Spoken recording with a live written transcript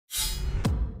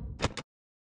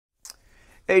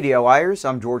Hey DIYers,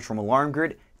 I'm George from Alarm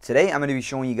Grid. Today I'm going to be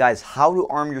showing you guys how to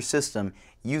arm your system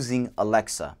using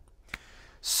Alexa.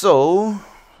 So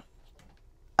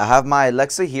I have my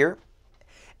Alexa here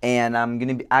and I'm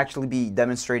going to actually be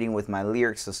demonstrating with my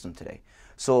Lyric system today.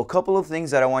 So a couple of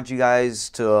things that I want you guys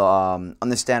to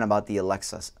understand about the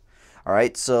Alexas.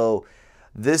 Alright, so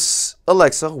this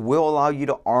Alexa will allow you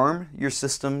to arm your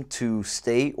system to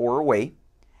stay or away.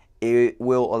 It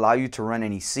will allow you to run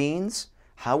any scenes.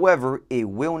 However, it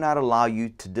will not allow you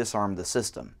to disarm the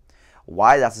system.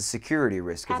 Why? That's a security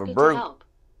risk. Happy to help.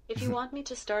 If you want me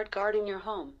to start guarding your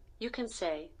home, you can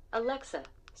say, Alexa,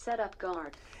 set up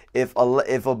guard. If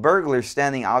a burglar is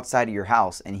standing outside of your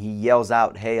house and he yells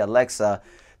out, hey Alexa,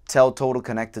 tell Total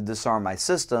Connect to disarm my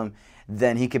system,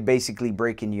 then he could basically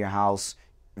break into your house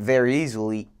very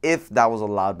easily if that was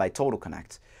allowed by Total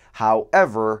Connect.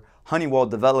 However, Honeywell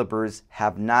developers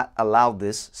have not allowed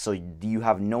this, so you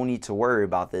have no need to worry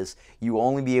about this. You will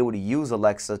only be able to use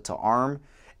Alexa to arm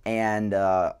and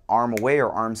arm away or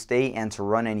arm stay and to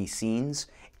run any scenes.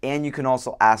 And you can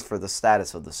also ask for the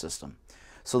status of the system.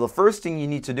 So the first thing you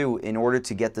need to do in order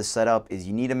to get this set up is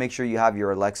you need to make sure you have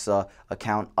your Alexa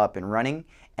account up and running.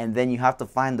 And then you have to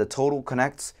find the Total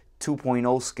Connect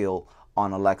 2.0 skill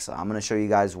on Alexa. I'm going to show you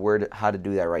guys how to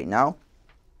do that right now.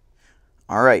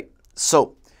 Alright,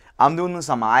 so I'm doing this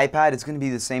on my iPad. It's going to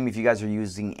be the same if you guys are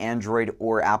using Android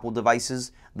or Apple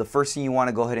devices. The first thing you want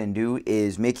to go ahead and do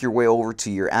is make your way over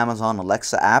to your Amazon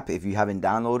Alexa app. If you haven't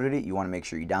downloaded it, you want to make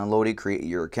sure you download it, create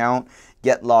your account,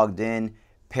 get logged in,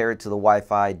 pair it to the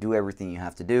Wi-Fi, do everything you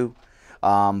have to do.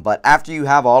 But after you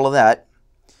have all of that,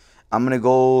 I'm going to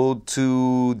go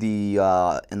to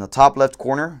the, in the top left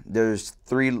corner, there's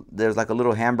like a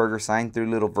little hamburger sign, 3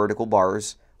 little vertical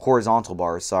bars, horizontal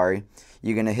bars, sorry.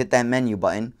 You're going to hit that menu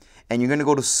button. And you're going to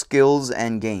go to Skills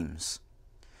and Games.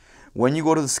 When you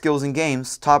go to the Skills and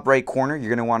Games, top right corner, you're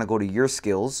going to want to go to Your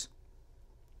Skills.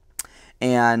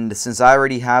 And since I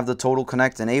already have the Total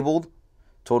Connect enabled,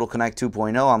 Total Connect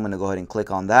 2.0, I'm going to go ahead and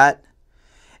click on that.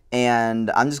 And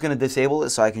I'm just going to disable it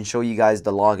so I can show you guys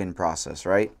the login process,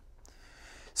 right?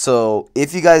 So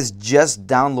if you guys just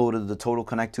downloaded the Total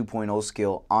Connect 2.0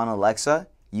 skill on Alexa,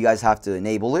 you guys have to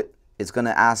enable it. It's going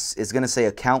to say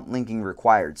account linking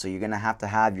required. So you're going to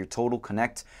have your Total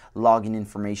Connect login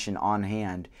information on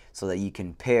hand so that you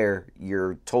can pair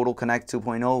your Total Connect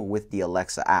 2.0 with the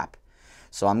Alexa app.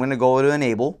 So I'm going to go to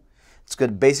enable. It's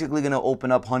basically going to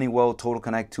open up Honeywell Total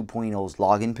Connect 2.0's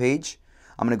login page.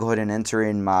 I'm going to go ahead and enter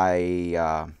in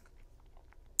my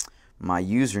my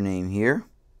username here.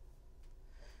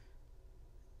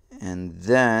 And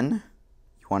then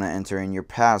you want to enter in your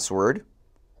password.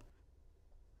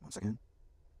 Second.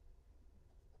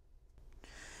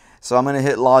 So I'm going to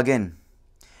hit login.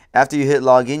 After you hit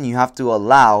login, you have to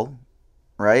allow,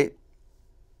 right?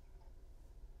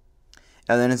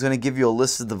 And then it's going to give you a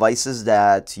list of devices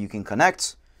that you can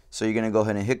connect. So you're going to go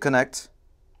ahead and hit connect.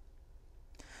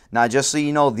 Now, just so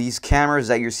you know, these cameras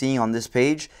that you're seeing on this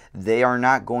page, they are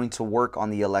not going to work on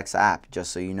the Alexa app,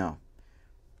 just so you know.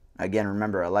 Again,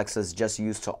 remember, Alexa is just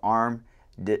used to arm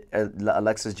your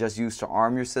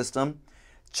system.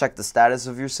 Check the status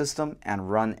of your system and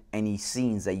run any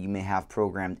scenes that you may have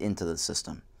programmed into the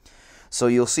system. So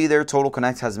you'll see there Total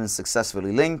Connect has been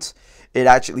successfully linked. It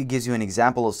actually gives you an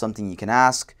example of something you can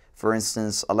ask. For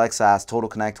instance, Alexa asks Total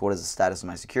Connect, what is the status of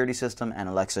my security system? And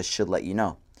Alexa should let you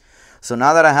know. So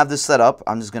now that I have this set up,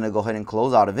 I'm just going to go ahead and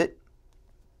close out of it.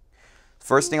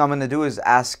 First thing I'm going to do is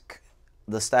ask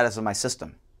the status of my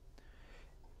system.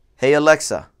 Hey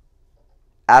Alexa,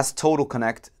 ask Total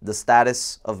Connect the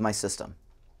status of my system.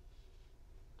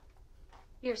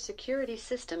 Your security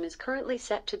system is currently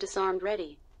set to disarmed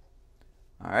ready.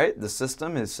 Alright, the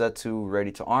system is set to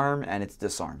ready to arm and it's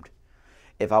disarmed.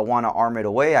 If I want to arm it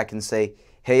away, I can say,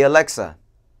 hey Alexa,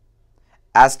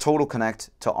 ask Total Connect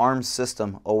to arm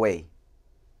system away.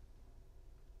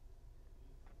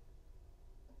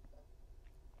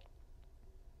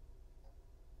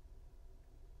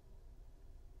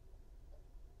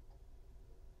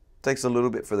 Takes a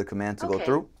little bit for the command to go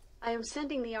through. I am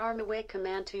sending the arm away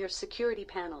command to your security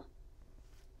panel.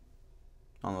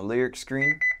 On the Lyric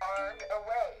screen. Armed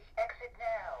away. Exit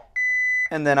now.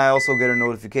 And then I also get a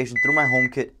notification through my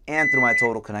HomeKit and through my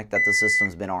Total Connect that the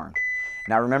system's been armed.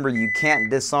 Now remember, you can't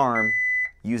disarm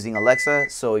using Alexa,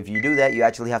 so if you do that, you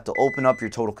actually have to open up your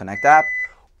Total Connect app,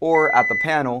 or at the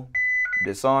panel,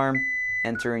 disarm,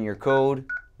 enter in your code.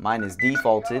 Mine is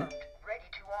defaulted. Ready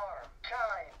to arm.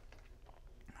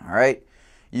 Time. Alright.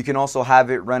 You can also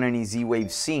have it run any Z-Wave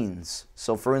scenes.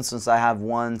 So for instance, I have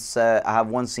one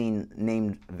scene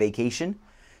named Vacation.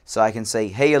 So I can say,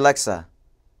 hey Alexa,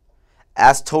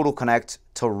 Ask Total Connect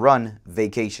to run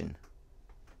vacation.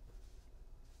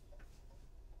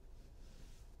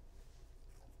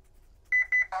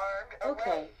 Armed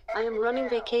Okay, away. I am running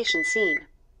vacation scene.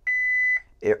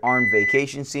 Armed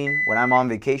vacation scene. When I'm on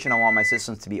vacation, I want my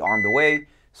systems to be armed away.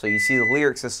 So you see the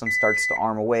lyric system starts to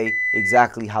arm away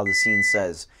exactly how the scene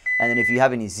says. And then if you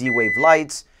have any Z-Wave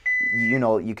lights,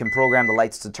 you can program the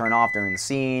lights to turn off during the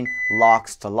scene,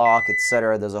 locks to lock,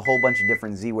 etc. There's a whole bunch of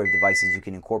different Z-Wave devices you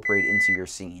can incorporate into your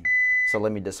scene. So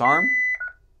let me disarm.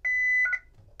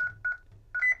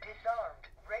 Disarmed.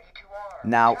 Ready to arm.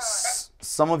 Now, Time.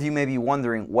 some of you may be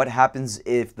wondering what happens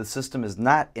if the system is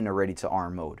not in a ready to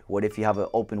arm mode. What if you have an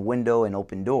open window and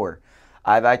open door?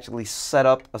 I've actually set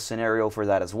up a scenario for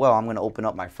that as well. I'm going to open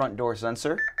up my front door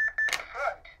sensor.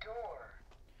 Front door.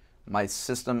 My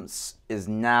system is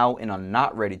now in a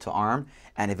not ready to arm,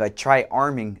 and if I try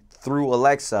arming through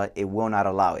Alexa, it will not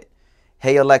allow it.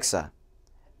 Hey Alexa,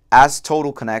 ask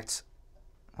Total Connect.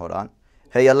 Hold on.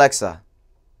 Hey Alexa,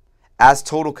 ask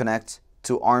Total Connect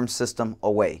to arm system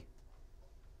away.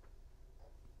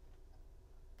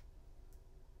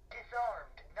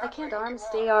 Disarmed. I Not can't ready arm to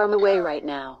stay arm away right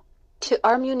now. To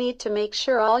arm, you need to make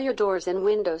sure all your doors and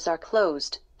windows are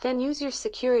closed. Then use your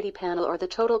security panel or the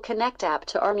Total Connect app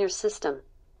to arm your system.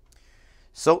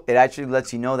 So it actually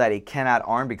lets you know that it cannot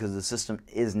arm because the system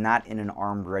is not in an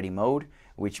armed ready mode,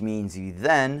 which means you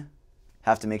then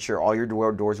have to make sure all your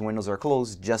doors and windows are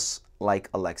closed, just like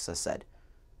Alexa said.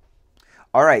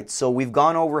 All right, so we've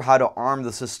gone over how to arm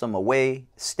the system away,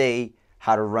 stay,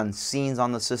 how to run scenes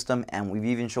on the system, and we've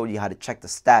even showed you how to check the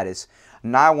status.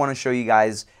 Now I want to show you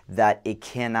guys that it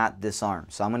cannot disarm.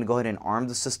 So I'm going to go ahead and arm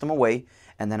the system away,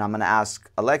 and then I'm going to ask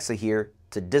Alexa here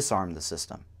to disarm the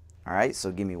system. All right,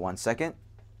 so give me 1 second.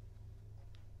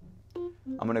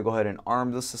 I'm going to go ahead and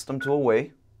arm the system to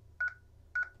away.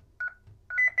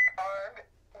 armed.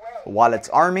 Way. While it's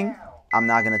arming, I'm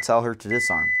not going to tell her to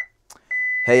disarm.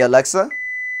 Hey Alexa,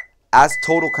 ask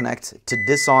Total Connect to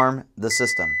disarm the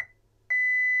system.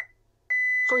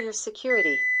 For your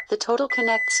security, the Total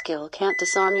Connect skill can't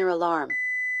disarm your alarm.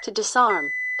 To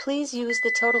disarm, please use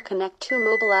the Total Connect 2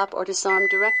 mobile app or disarm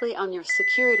directly on your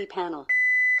security panel.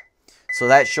 So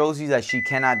that shows you that she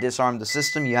cannot disarm the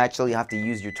system. You actually have to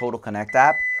use your Total Connect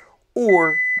app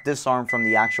or disarm from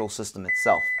the actual system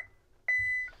itself.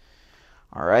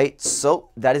 All right, so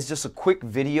that is just a quick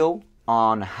video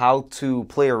on how to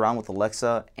play around with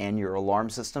Alexa and your alarm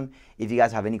system. If you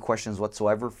guys have any questions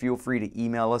whatsoever, feel free to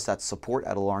email us at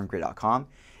support@alarmgrid.com.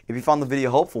 If you found the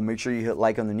video helpful, make sure you hit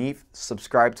like underneath,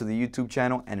 subscribe to the YouTube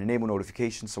channel, and enable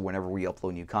notifications so whenever we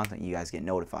upload new content, you guys get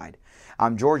notified.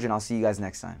 I'm George, and I'll see you guys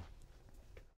next time.